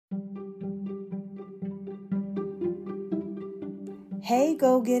Hey,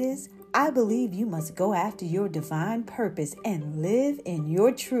 go-getters, I believe you must go after your divine purpose and live in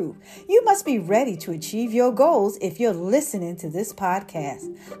your truth. You must be ready to achieve your goals if you're listening to this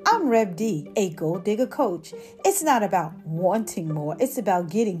podcast. I'm Reb D, a gold digger coach. It's not about wanting more. It's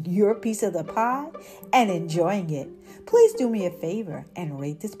about getting your piece of the pie and enjoying it. Please do me a favor and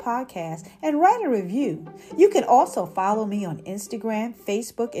rate this podcast and write a review. You can also follow me on Instagram,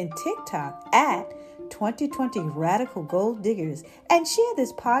 Facebook, and TikTok at 2020 Radical Gold Diggers and share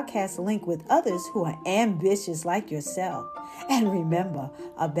this podcast link with others who are ambitious like yourself. And remember,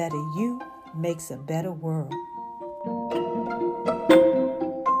 a better you makes a better world.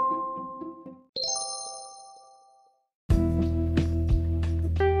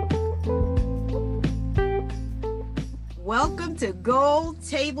 Welcome to Gold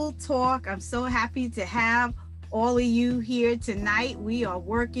Table Talk. I'm so happy to have all of you here tonight. We are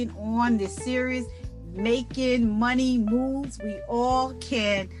working on this series, Making Money Moves. We all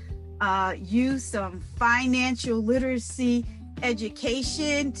can use some financial literacy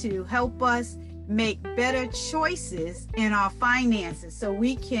education to help us make better choices in our finances so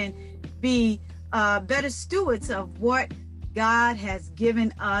we can be better stewards of what God has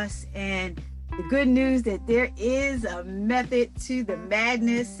given us. And the good news that there is a method to the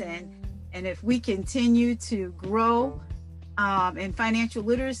madness, and if we continue to grow in financial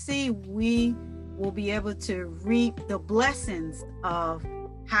literacy, we will be able to reap the blessings of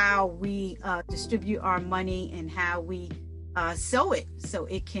how we distribute our money and how we sow it so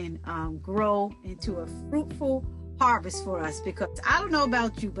it can grow into a fruitful harvest for us. Because I don't know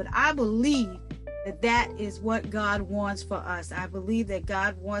about you, but I believe that is what God wants for us. I believe that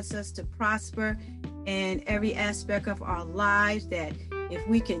God wants us to prosper in every aspect of our lives, that if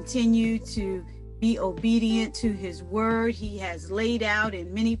we continue to be obedient to his word, he has laid out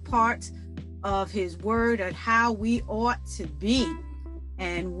in many parts of his word of how we ought to be.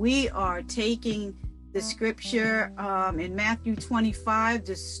 And we are taking the scripture in Matthew 25,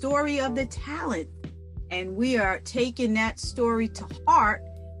 the story of the talent, and we are taking that story to heart,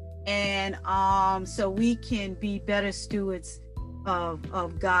 and so we can be better stewards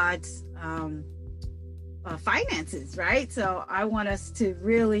of God's finances, right? So I want us to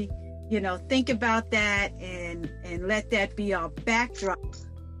really, think about that and let that be our backdrop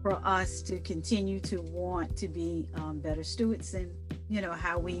for us to continue to want to be better stewards and,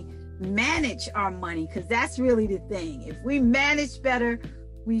 how we manage our money, because that's really the thing. If we manage better,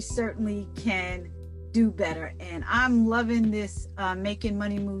 we certainly can do better. And I'm loving this Making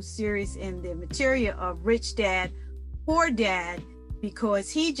Money Moves series and the material of Rich Dad, Poor Dad, because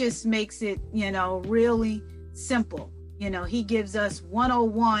he just makes it, really simple. He gives us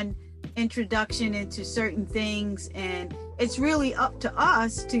 101 introduction into certain things, and it's really up to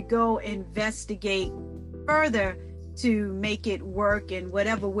us to go investigate further to make it work in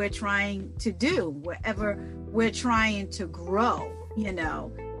whatever we're trying to do, wherever we're trying to grow,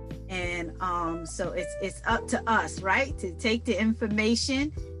 and so it's up to us, right, to take the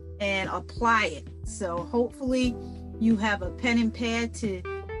information and apply it. So hopefully you have a pen and pad to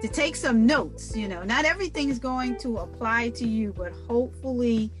take some notes. Not everything is going to apply to you, but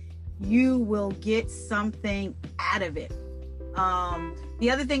hopefully you will get something out of it. The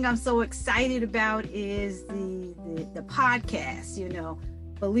other thing I'm so excited about is the podcast.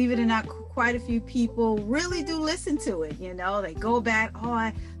 Believe it or not, quite a few people really do listen to it. They go back,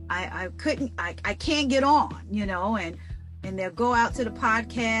 I can't get on, and they'll go out to the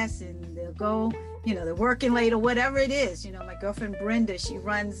podcast and they'll go, they're working late or whatever it is. My girlfriend Brenda, she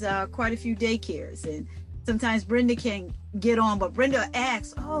runs quite a few daycares, and sometimes Brenda can't get on, but Brenda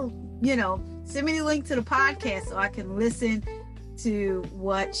asks, send me the link to the podcast so I can listen to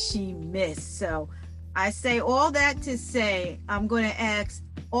what she missed. So I say all that to say, I'm going to ask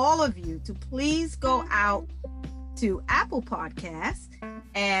all of you to please go out to Apple Podcasts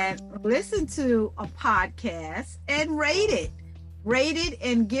and listen to a podcast and rate it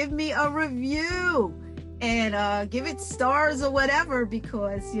and give me a review and give it stars or whatever,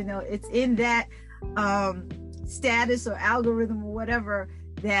 because it's in that status or algorithm or whatever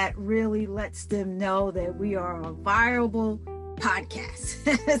that really lets them know that we are a viable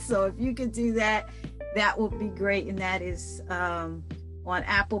podcast. So if you could do that, that would be great. And that is on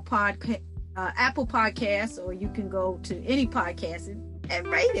Apple Podcasts, or you can go to any podcast and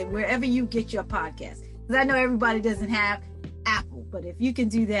rate it wherever you get your podcast. Because I know everybody doesn't have Apple, but if you can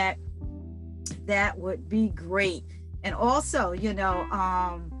do that, that would be great. And also,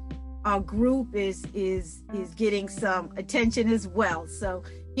 our group is getting some attention as well. So,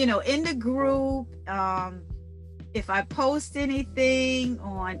 in the group, if I post anything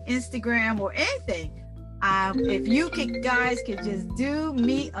on Instagram or anything, If you guys could just do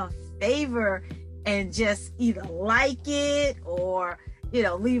me a favor and just either like it or,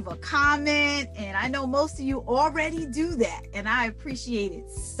 leave a comment. And I know most of you already do that, and I appreciate it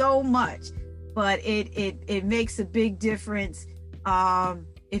so much. But it makes a big difference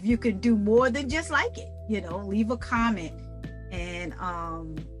if you can do more than just like it. Leave a comment, and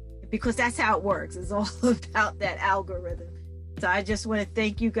because that's how it works. It's all about that algorithm. So I just want to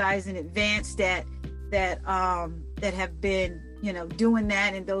thank you guys in advance that have been doing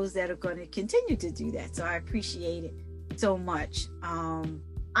that, and those that are going to continue to do that. So I appreciate it so much.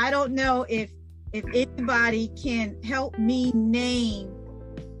 I don't know if anybody can help me name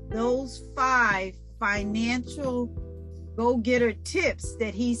those 5 financial go-getter tips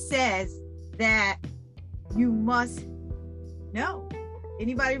that he says that you must know.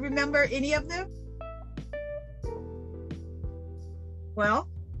 Anybody remember any of them? Well,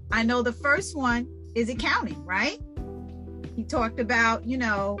 I know the first one is accounting, right? He talked about,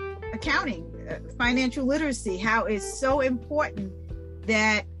 accounting, financial literacy, how it's so important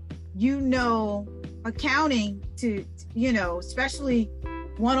that accounting to, especially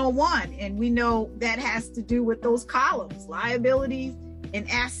 101. And we know that has to do with those columns, liabilities and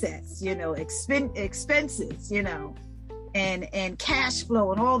assets, expenses, and cash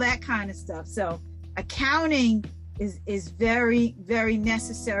flow and all that kind of stuff. So accounting is very, very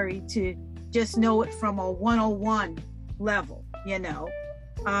necessary to just know it from a 101 level,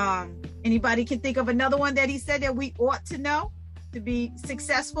 Anybody can think of another one that he said that we ought to know to be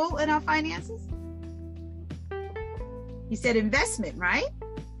successful in our finances? He said investment, right?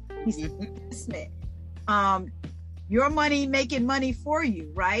 He said investment. Your money making money for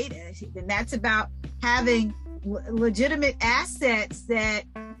you, right? And that's about having legitimate assets that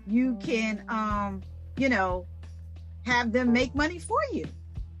you can, have them make money for you,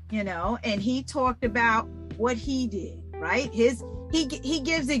 and he talked about what he did, right? He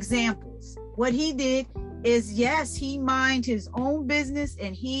gives examples. What he did is, yes, he minded his own business,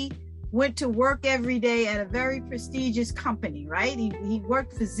 and he went to work every day at a very prestigious company, right? He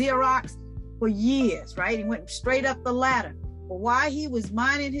worked for Xerox for years, right? He went straight up the ladder. But while he was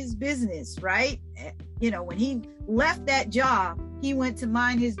minding his business, right? When he left that job, he went to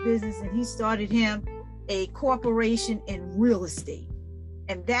mind his business, and he started him a corporation in real estate.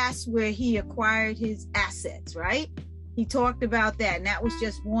 And that's where he acquired his assets, right? He talked about that. And that was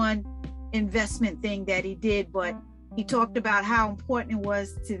just one investment thing that he did. But he talked about how important it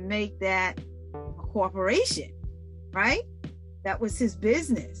was to make that a corporation, right? That was his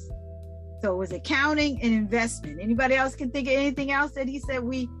business. So it was accounting and investment. Anybody else can think of anything else that he said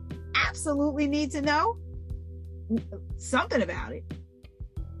we absolutely need to know? Something about it.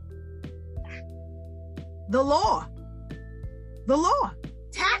 The law,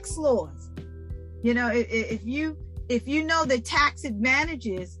 tax laws. If you know the tax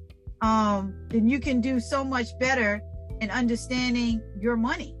advantages, then you can do so much better in understanding your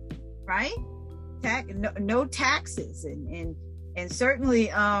money, right? No taxes, and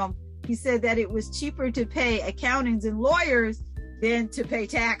certainly he said that it was cheaper to pay accountants and lawyers than to pay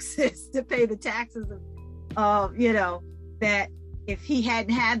taxes, to pay the taxes of that if he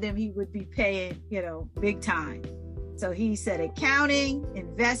hadn't had them, he would be paying, big time. So he said accounting,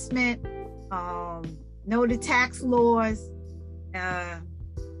 investment, know the tax laws.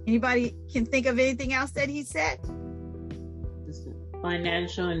 Anybody can think of anything else that he said?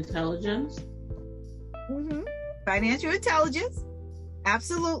 Financial intelligence. Mm-hmm. Financial intelligence.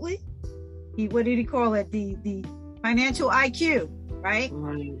 Absolutely. What did he call it? The financial IQ, right?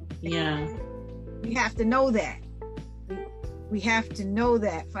 Right. Yeah. We have to know that. We have to know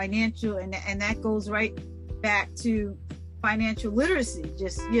that financial, and that goes right back to financial literacy,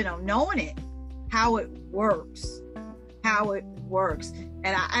 just, knowing it, how it works.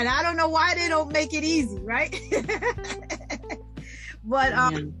 And I don't know why they don't make it easy, right? But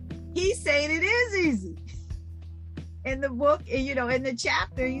he's saying it is easy. In the book, in the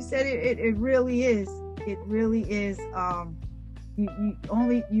chapter, he said it really is. It really is. You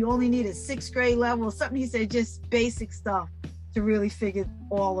only need a 6th grade level or something. He said just basic stuff to really figure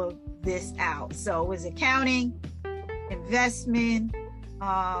all of this out. So it was accounting, investment,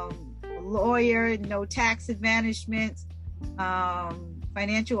 lawyer, no tax advantagements,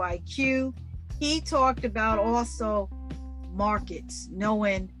 financial IQ. He talked about also markets,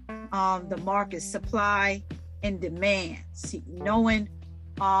 knowing the market supply and demands, knowing,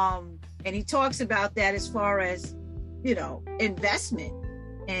 and he talks about that as far as, investment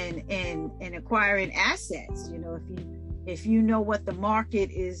and acquiring assets. If you know what the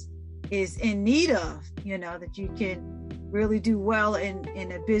market is in need of, that you can really do well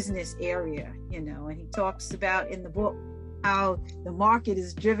in a business area, you know. And he talks about in the book how the market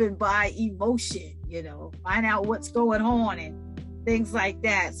is driven by emotion, you know, find out what's going on and things like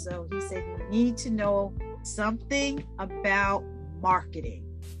that. So he said you need to know something about marketing.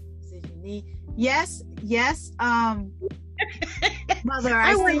 He said you need, yes, Mother,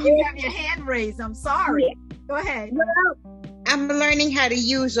 I see you have your hand raised. I'm sorry. Go ahead. Well, I'm learning how to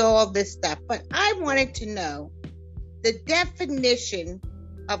use all this stuff, but I wanted to know the definition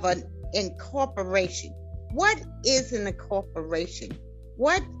of an incorporation. What is an incorporation?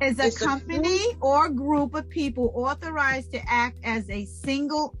 What is a company or group of people authorized to act as a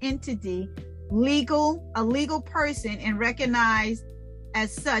single entity, a legal person, and recognized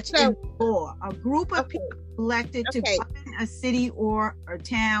as such in law? A group of people elected to govern a city or a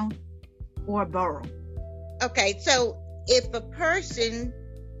town or borough. Okay, so if a person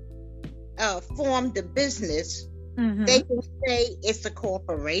formed a business, they can say it's a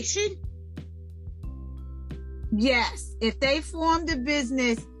corporation? Yes, if they formed a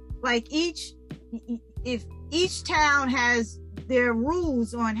business, like if each town has their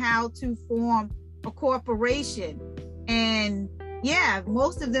rules on how to form a corporation, and yeah,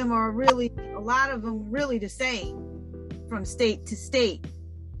 most of them are really, a lot of them really the same from state to state.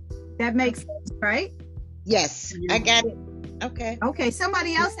 That makes sense, right? Yes, I got it. Okay,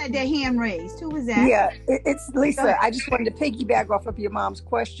 somebody else had their hand raised. Who was that? Yeah, it's Lisa. I just wanted to piggyback off of your mom's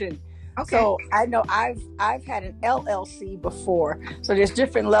question. Okay. So I know I've had an LLC before. So there's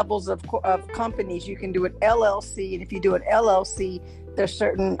different levels of companies. You can do an LLC, and if you do an LLC, there's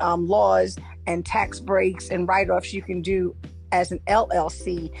certain laws and tax breaks and write-offs you can do as an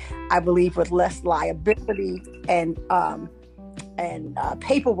LLC, I believe, with less liability and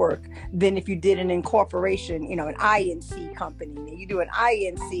paperwork than if you did an incorporation, you know, an INC company. Now, you do an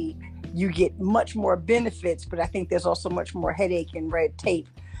INC, you get much more benefits, but I think there's also much more headache and red tape.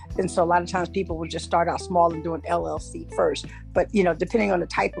 And so a lot of times people will just start out small and do an LLC first. But, you know, depending on the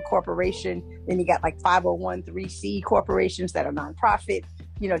type of corporation, then you got like 501(c) corporations that are nonprofit.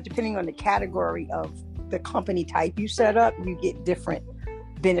 You know, depending on the category of the company type you set up, you get different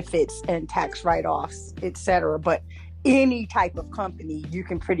benefits and tax write-offs, et cetera. But any type of company, you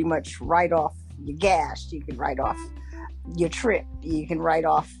can pretty much write off your gas, you can write off your trip, you can write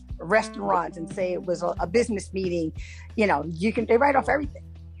off restaurants and say it was a business meeting. You know, they write off everything.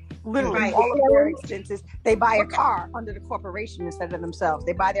 Literally all of their expenses. They buy a car under the corporation instead of themselves.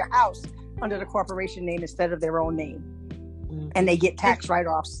 They buy their house under the corporation name instead of their own name. And they get tax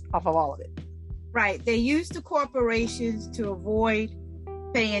write-offs off of all of it. Right. They use the corporations to avoid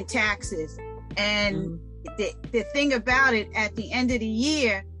paying taxes. And the thing about it, at the end of the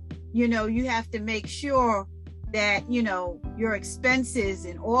year, you know, you have to make sure that, you know, your expenses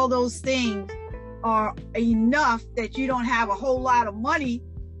and all those things are enough that you don't have a whole lot of money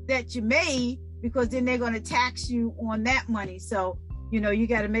that you made, because then they're going to tax you on that money. So, you know, you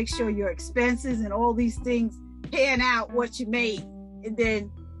got to make sure your expenses and all these things pan out what you made. And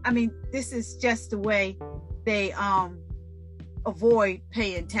then, I mean, this is just the way they avoid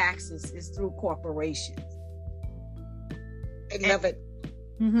paying taxes, is through corporations. I love it.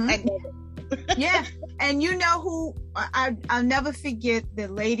 I love it. Yeah. And you know who, I'll never forget the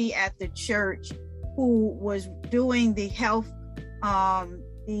lady at the church who was doing the health,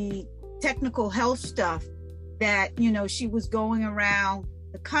 the technical health stuff, that, you know, she was going around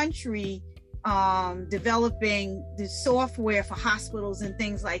the country developing the software for hospitals and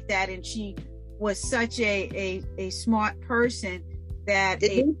things like that. And she was such a smart person that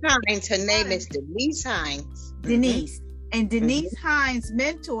Denise Hines, her name is Denise Hines. Denise. And Denise Hines'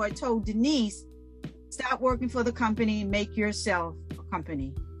 mentor told Denise, stop working for the company, make yourself a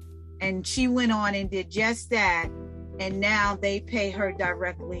company. And she went on and did just that. And now they pay her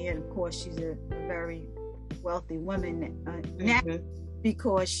directly. And of course, she's a very wealthy woman now,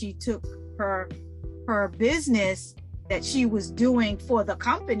 because she took her business that she was doing for the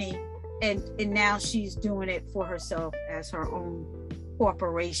company, and now she's doing it for herself as her own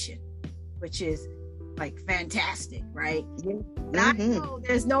corporation, which is like fantastic, right? And I know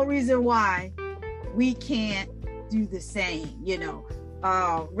there's no reason why we can't do the same, you know.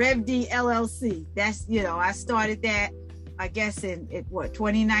 RevD LLC, that's, you know, I started that, I guess in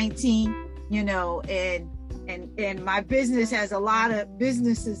 2019, you know, and my business has a lot of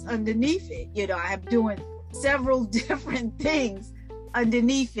businesses underneath it. You know, I'm doing several different things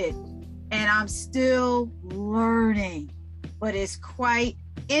underneath it, and I'm still learning, but it's quite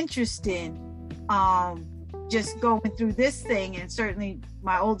interesting just going through this thing. And certainly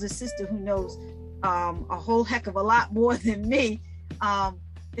my older sister, who knows a whole heck of a lot more than me,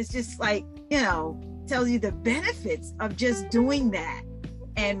 it's just like, you know, tells you the benefits of just doing that.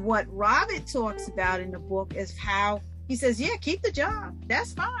 And what Robert talks about in the book is how he says, yeah, keep the job,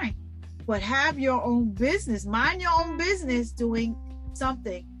 that's fine, but have your own business, mind your own business doing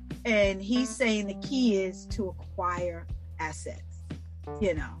something. And he's saying the key is to acquire assets.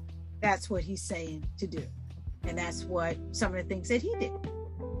 You know, that's what he's saying to do. And that's what some of the things that he did.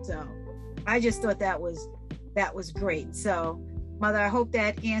 So I just thought that was great. So Mother, I hope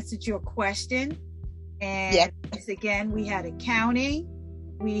that answered your question. And yes, again, we had accounting,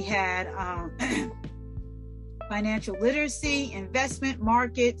 we had financial literacy, investment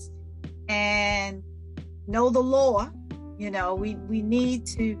markets, and know the law. You know, we need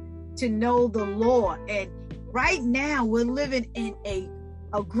to know the law. And right now we're living in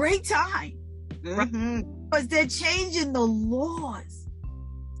a great time, right? Because they're changing the laws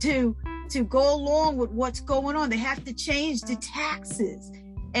to go along with what's going on. They have to change the taxes.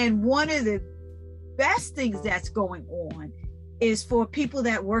 And one of the best things that's going on is for people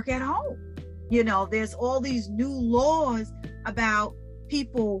that work at home. You know, there's all these new laws about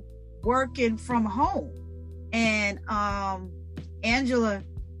people working from home. And Angela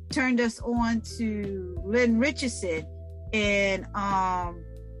turned us on to Lynn Richardson. And,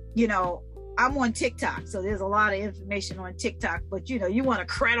 you know, I'm on TikTok, so there's a lot of information on TikTok, but you know, you want a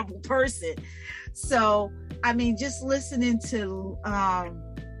credible person. So, I mean, just listening to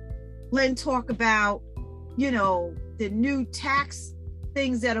Lynn talk about, you know, the new tax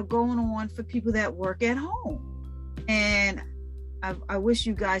things that are going on for people that work at home. And I wish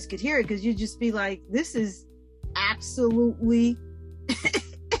you guys could hear it, because you'd just be like, this is absolutely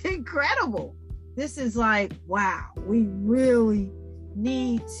incredible. This is like, wow, we really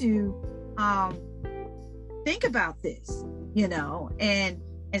need to think about this, you know, and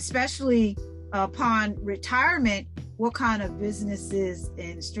especially upon retirement, what kind of businesses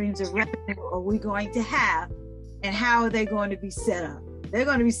and streams of revenue are we going to have, and how are they going to be set up? They're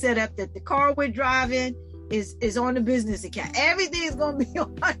going to be set up that the car we're driving is on the business account. Everything is going to be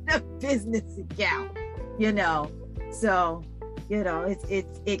on the business account, you know. So, you know,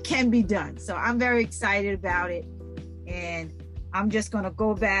 it can be done. So I'm very excited about it. And I'm just going to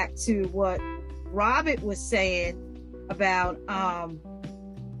go back to what Robert was saying about,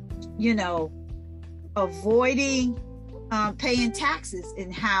 you know, avoiding paying taxes,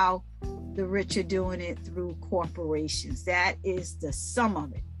 and how the rich are doing it through corporations. That is the sum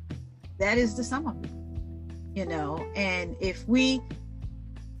of it. That is the sum of it, you know. And if we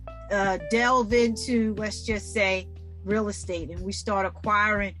delve into, let's just say, real estate, and we start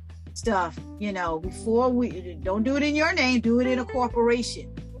acquiring stuff, you know, before we don't do it in your name, do it in a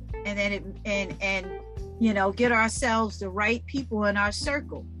corporation, and then and you know, get ourselves the right people in our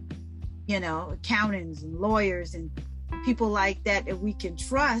circle, you know, accountants and lawyers and people like that we can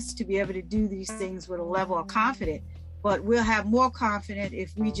trust to be able to do these things with a level of confidence. But we'll have more confidence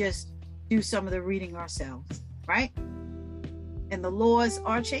if we just do some of the reading ourselves, right? And the laws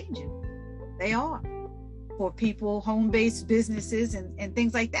are changing. They are, for people, home-based businesses and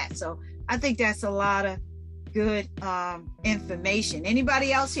things like that. So I think that's a lot of good information.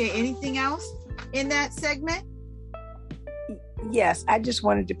 Anybody else here? Anything else in that segment? Yes, I just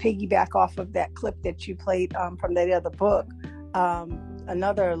wanted to piggyback off of that clip that you played from that other book.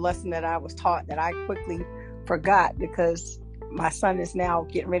 Another lesson that I was taught that I quickly forgot, because my son is now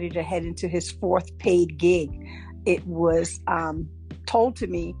getting ready to head into his 4th paid gig. It was told to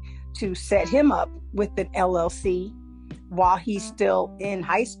me to set him up with an LLC while he's still in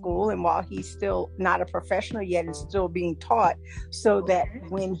high school and while he's still not a professional yet and still being taught, so that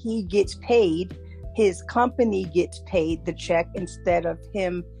when he gets paid, his company gets paid the check instead of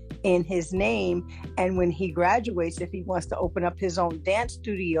him in his name. And when he graduates, if he wants to open up his own dance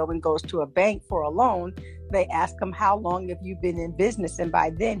studio and goes to a bank for a loan, they ask him, how long have you been in business? And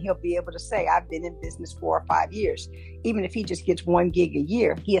by then he'll be able to say, I've been in business 4 or 5 years. Even if he just gets 1 gig a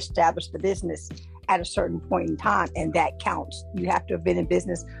year, he established the business at a certain point in time, and that counts. You have to have been in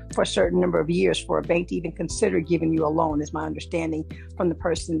business for a certain number of years for a bank to even consider giving you a loan, is my understanding from the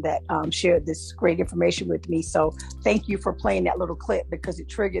person that shared this great information with me. So thank you for playing that little clip, because it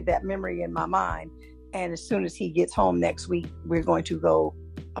triggered that memory in my mind. And as soon as he gets home next week, we're going to go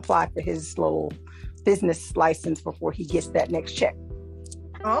apply for his little business license before he gets that next check.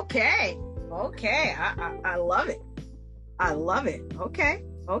 Okay. I love it. I love it. Okay.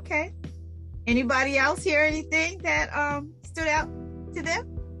 Anybody else hear anything that stood out to them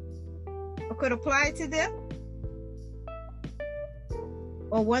or could apply to them?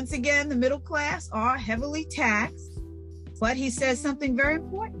 Well, once again, the middle class are heavily taxed, but he says something very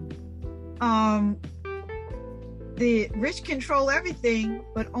important. The rich control everything,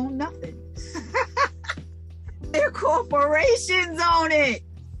 but own nothing. the corporations own it.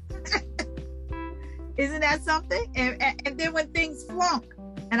 Isn't that something? And then when things flunk,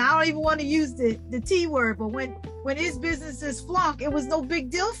 and I don't even want to use the T word, but when his businesses flunk, it was no big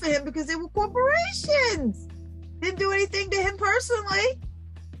deal for him because they were corporations. Didn't do anything to him personally,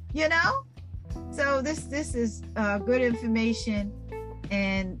 you know? So this is good information,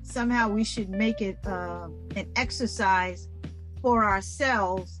 and somehow we should make it an exercise for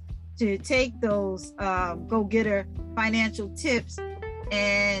ourselves to take those go-getter financial tips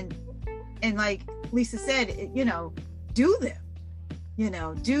and like Lisa said, you know, do them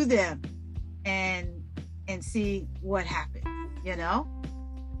and see what happens, you know?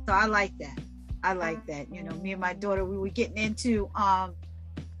 So I like that. You know, me and my daughter, we were getting into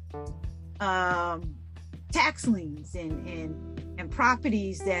tax liens and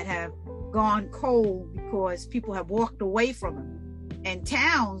properties that have gone cold because people have walked away from them. And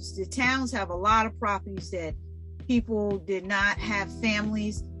the towns have a lot of properties that people did not have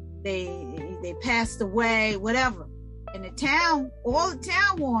families, they passed away, whatever. And all the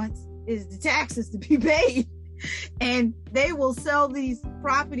town wants is the taxes to be paid. And they will sell these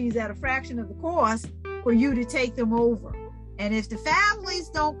properties at a fraction of the cost for you to take them over. And if the families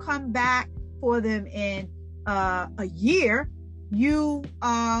don't come back for them in a year, you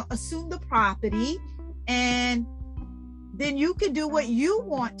assume the property, and then you can do what you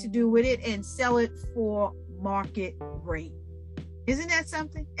want to do with it and sell it for market rate. Isn't that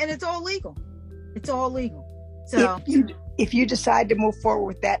something? And it's all legal. So if you decide to move forward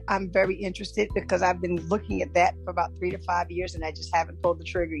with that, I'm very interested, because I've been looking at that for about 3 to 5 years and I just haven't pulled the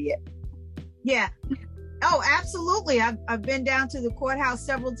trigger yet. Yeah. Oh, absolutely. I've been down to the courthouse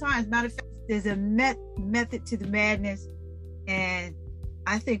several times. Matter of fact, there's a method to the madness, and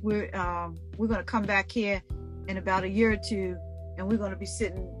I think we're going to come back here in about a year or two, and we're going to be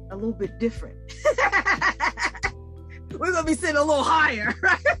sitting a little bit different. We're going to be sitting a little higher,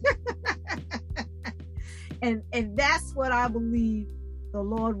 right? And that's what I believe the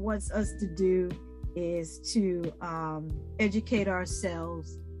Lord wants us to do, is to educate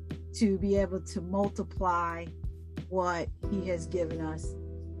ourselves, to be able to multiply what he has given us,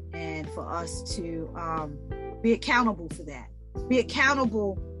 and for us to be accountable for that. Be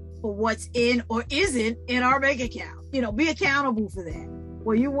accountable for what's in or isn't in our bank account. You know, be accountable for that.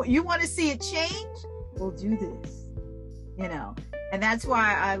 Well, you want to see it change? We'll do this. You know, and that's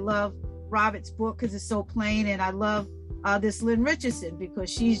why I love Robert's book, because it's so plain, and I love this Lynn Richardson, because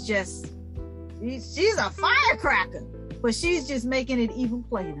she's a firecracker, but she's just making it even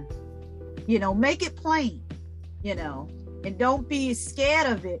plainer. You know, make it plain, you know, and don't be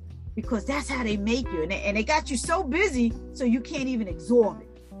scared of it, because that's how they make you. And they got you so busy so you can't even absorb it.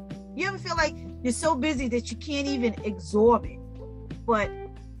 You ever feel like you're so busy that you can't even absorb it? But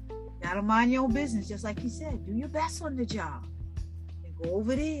you gotta mind your own business, just like you said. Do your best on the job and go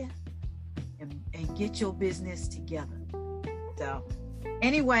over there and get your business together. So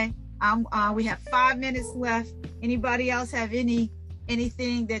anyway, we have 5 minutes left. Anybody else have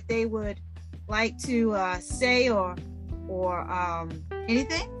anything that they would like to say or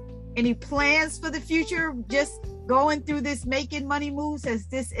anything? Any plans for the future? Just going through this Making Money Moves, has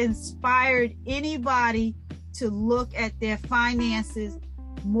this inspired anybody to look at their finances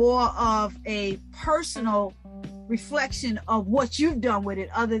more of a personal reflection of what you've done with it,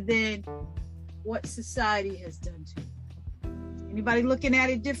 other than what society has done to you? Anybody looking at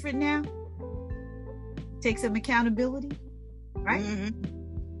it different now? Take some accountability, right?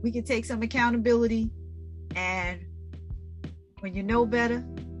 Mm-hmm. We can take some accountability, and when you know better,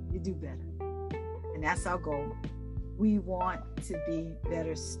 you do better. And that's our goal. We want to be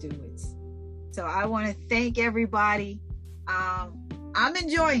better stewards. So I want to thank everybody. I'm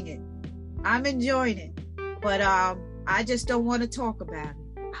enjoying it. But I just don't want to talk about it.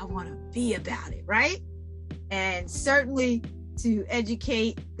 I want to be about it, right? And certainly to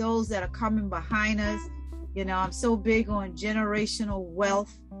educate those that are coming behind us. You know, I'm so big on generational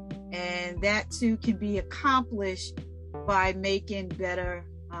wealth, and that too can be accomplished by making better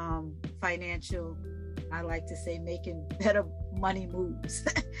financial, I like to say, making better money moves.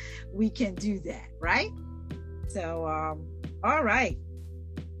 We can do that, right? So, all right.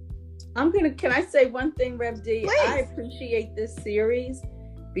 Can I say one thing, Rev D? Please. I appreciate this series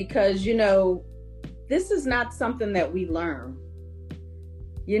because, you know, this is not something that we learn.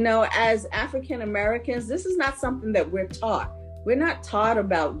 You know, as African Americans, this is not something that we're taught. We're not taught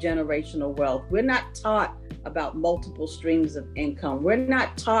about generational wealth. We're not taught about multiple streams of income. We're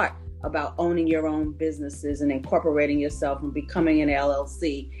not taught about owning your own businesses and incorporating yourself and becoming an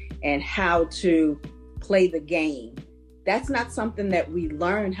LLC and how to play the game. That's not something that we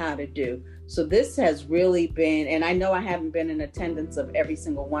learn how to do. So this has really been, and I know I haven't been in attendance of every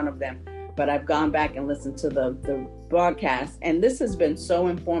single one of them, but I've gone back and listened to the broadcast, and this has been so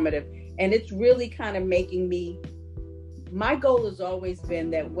informative. And it's really kind of making me, my goal has always been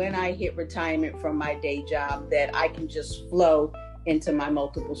that when I hit retirement from my day job, that I can just flow into my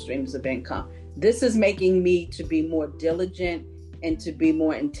multiple streams of income. This is making me to be more diligent and to be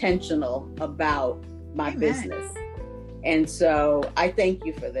more intentional about my Amen. business. And so I thank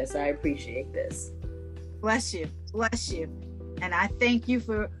you for this. I appreciate this. Bless you. Bless you. And I thank you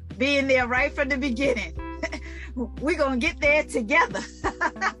for being there right from the beginning. We're going to get there together.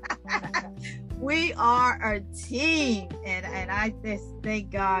 We are a team. And I just thank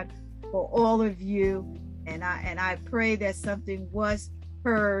God for all of you. And I pray that something was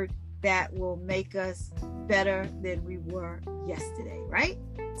heard that will make us better than we were yesterday, right?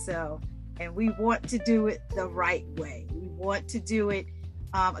 So, and we want to do it the right way. We want to do it.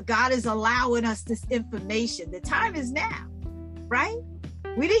 God is allowing us this information. The time is now, right?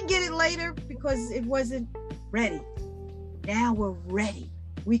 We didn't get it later because it wasn't ready. Now we're ready.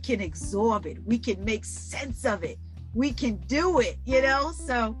 We can absorb it. We can make sense of it. We can do it,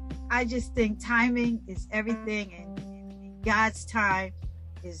 So I just think timing is everything, and God's time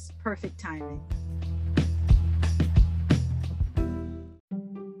is perfect timing.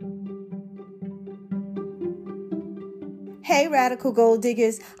 Hey, Radical Gold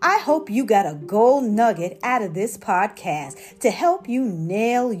Diggers, I hope you got a gold nugget out of this podcast to help you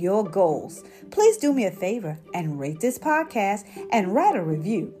nail your goals. Please do me a favor and rate this podcast and write a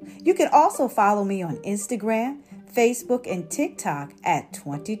review. You can also follow me on Instagram, Facebook, and TikTok at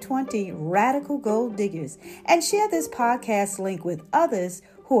 2020 Radical Gold Diggers, and share this podcast link with others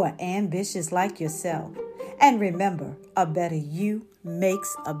who are ambitious like yourself. And remember, a better you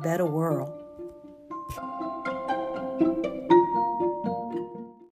makes a better world.